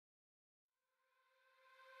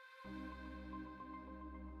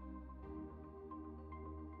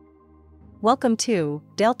Welcome to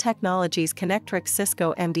Dell Technologies Connectrix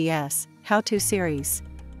Cisco MDS How-To Series.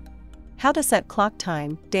 How to set clock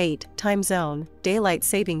time, date, time zone, daylight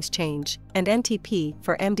savings change, and NTP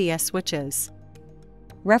for MDS switches.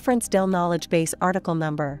 Reference Dell Knowledge Base article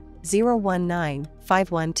number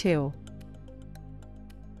 019512.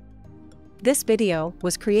 This video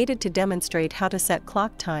was created to demonstrate how to set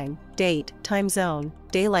clock time, date, time zone,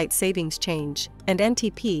 daylight savings change, and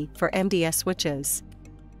NTP for MDS switches.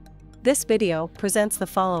 This video presents the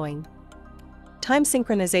following. Time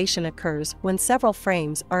synchronization occurs when several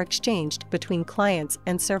frames are exchanged between clients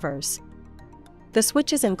and servers. The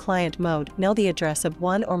switches in client mode know the address of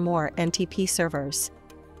one or more NTP servers.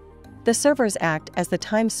 The servers act as the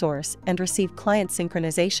time source and receive client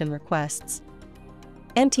synchronization requests.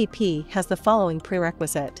 NTP has the following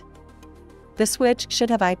prerequisite. The switch should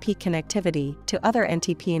have IP connectivity to other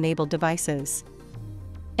NTP-enabled devices.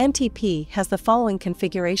 NTP has the following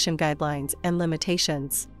configuration guidelines and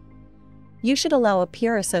limitations. You should allow a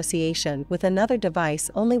peer association with another device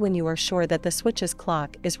only when you are sure that the switch's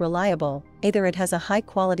clock is reliable, either it has a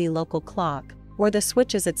high-quality local clock, or the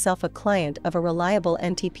switch is itself a client of a reliable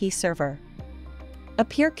NTP server. A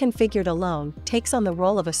peer configured alone takes on the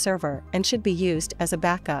role of a server and should be used as a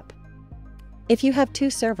backup. If you have two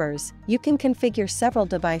servers, you can configure several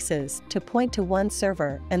devices to point to one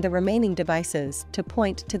server and the remaining devices to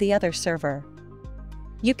point to the other server.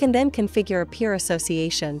 You can then configure a peer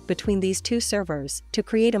association between these two servers to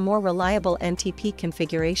create a more reliable NTP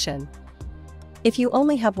configuration. If you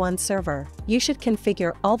only have one server, you should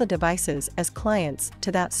configure all the devices as clients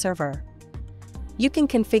to that server. You can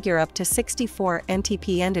configure up to 64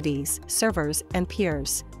 NTP entities, servers, and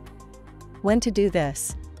peers. When to do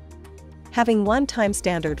this? Having one time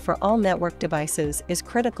standard for all network devices is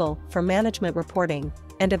critical for management reporting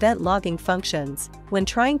and event logging functions when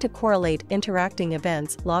trying to correlate interacting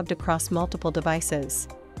events logged across multiple devices.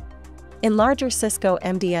 In larger Cisco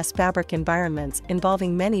MDS fabric environments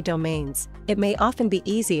involving many domains, it may often be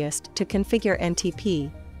easiest to configure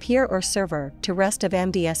NTP, peer or server to rest of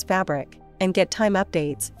MDS fabric and get time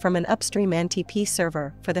updates from an upstream NTP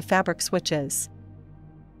server for the fabric switches.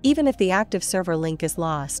 Even if the active server link is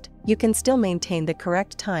lost, you can still maintain the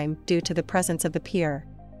correct time due to the presence of the peer.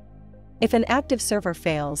 If an active server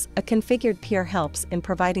fails, a configured peer helps in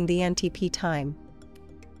providing the NTP time.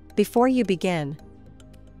 Before you begin,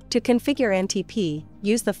 to configure NTP,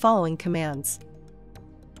 use the following commands.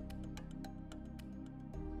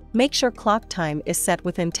 Make sure clock time is set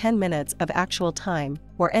within 10 minutes of actual time,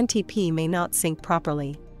 or NTP may not sync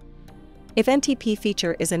properly. If NTP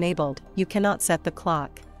feature is enabled, you cannot set the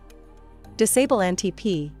clock. Disable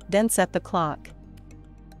NTP, then set the clock.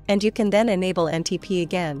 And you can then enable NTP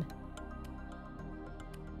again.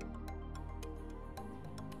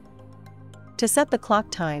 To set the clock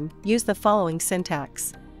time, use the following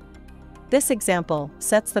syntax. This example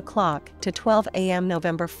sets the clock to 12 a.m.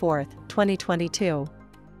 November 4, 2022.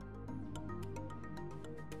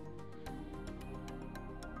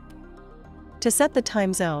 To set the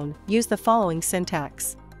time zone, use the following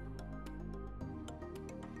syntax.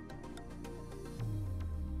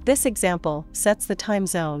 This example sets the time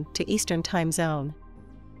zone to Eastern Time Zone.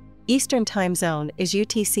 Eastern Time Zone is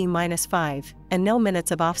UTC-5 and no minutes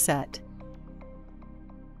of offset.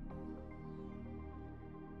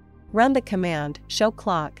 Run the command show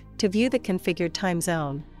clock to view the configured time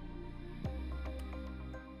zone.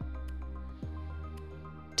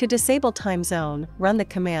 To disable time zone, run the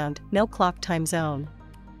command no clock time zone.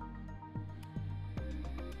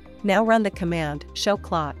 Now run the command show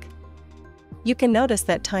clock. You can notice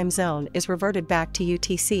that time zone is reverted back to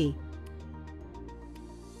UTC.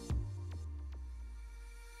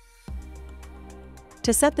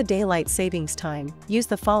 To set the daylight savings time, use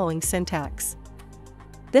the following syntax.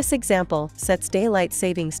 This example sets daylight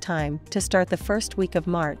savings time to start the first week of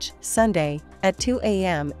March, Sunday, at 2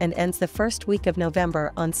 a.m. and ends the first week of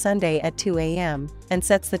November on Sunday at 2 a.m., and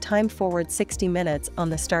sets the time forward 60 minutes on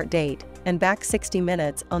the start date, and back 60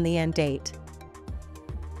 minutes on the end date.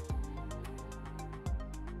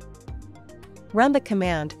 Run the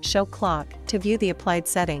command show clock to view the applied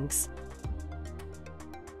settings.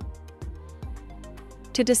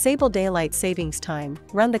 To disable daylight savings time,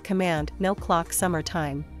 run the command no clock summer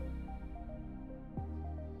time.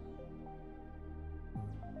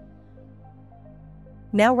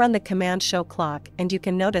 Now run the command show clock and you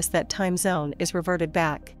can notice that time zone is reverted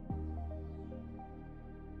back.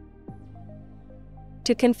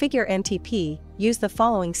 To configure NTP, use the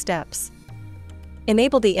following steps.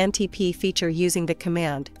 Enable the NTP feature using the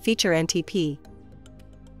command feature NTP.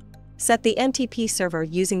 Set the NTP server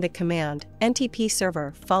using the command NTP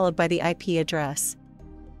server followed by the IP address.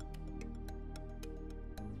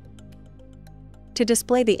 To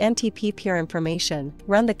display the NTP peer information,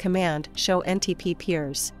 run the command show NTP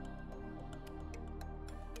peers.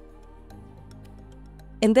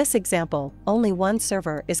 In this example, only one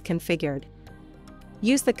server is configured.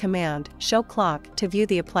 Use the command show clock to view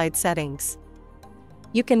the applied settings.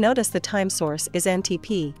 You can notice the time source is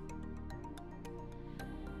NTP.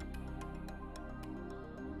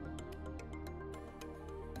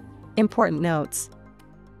 Important notes.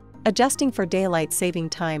 Adjusting for daylight saving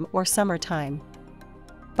time or summer time.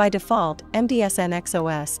 By default, MDS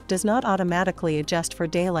NXOS does not automatically adjust for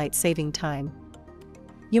daylight saving time.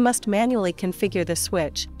 You must manually configure the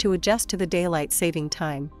switch to adjust to the daylight saving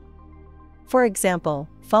time. For example,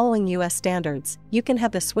 following US standards, you can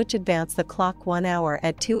have the switch advance the clock 1 hour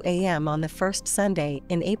at 2 a.m. on the first Sunday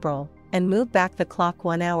in April, and move back the clock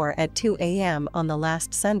 1 hour at 2 a.m. on the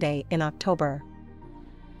last Sunday in October.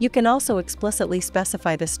 You can also explicitly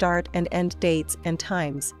specify the start and end dates and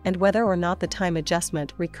times, and whether or not the time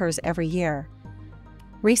adjustment recurs every year.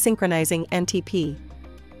 Resynchronizing NTP.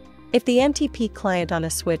 If the NTP client on a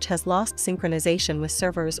switch has lost synchronization with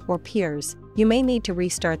servers or peers, you may need to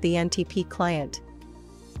restart the NTP client.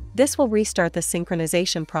 This will restart the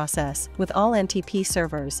synchronization process with all NTP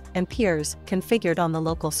servers and peers configured on the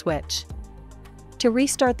local switch. To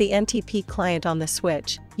restart the NTP client on the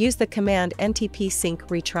switch, use the command NTP sync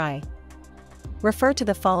retry. Refer to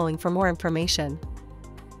the following for more information.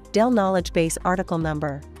 Dell Knowledge Base article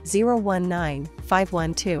number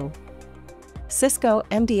 019512. Cisco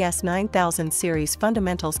MDS 9000 Series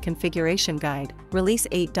Fundamentals Configuration Guide, Release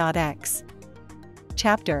 8.x.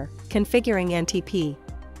 Chapter: Configuring NTP.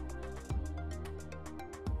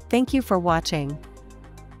 Thank you for watching.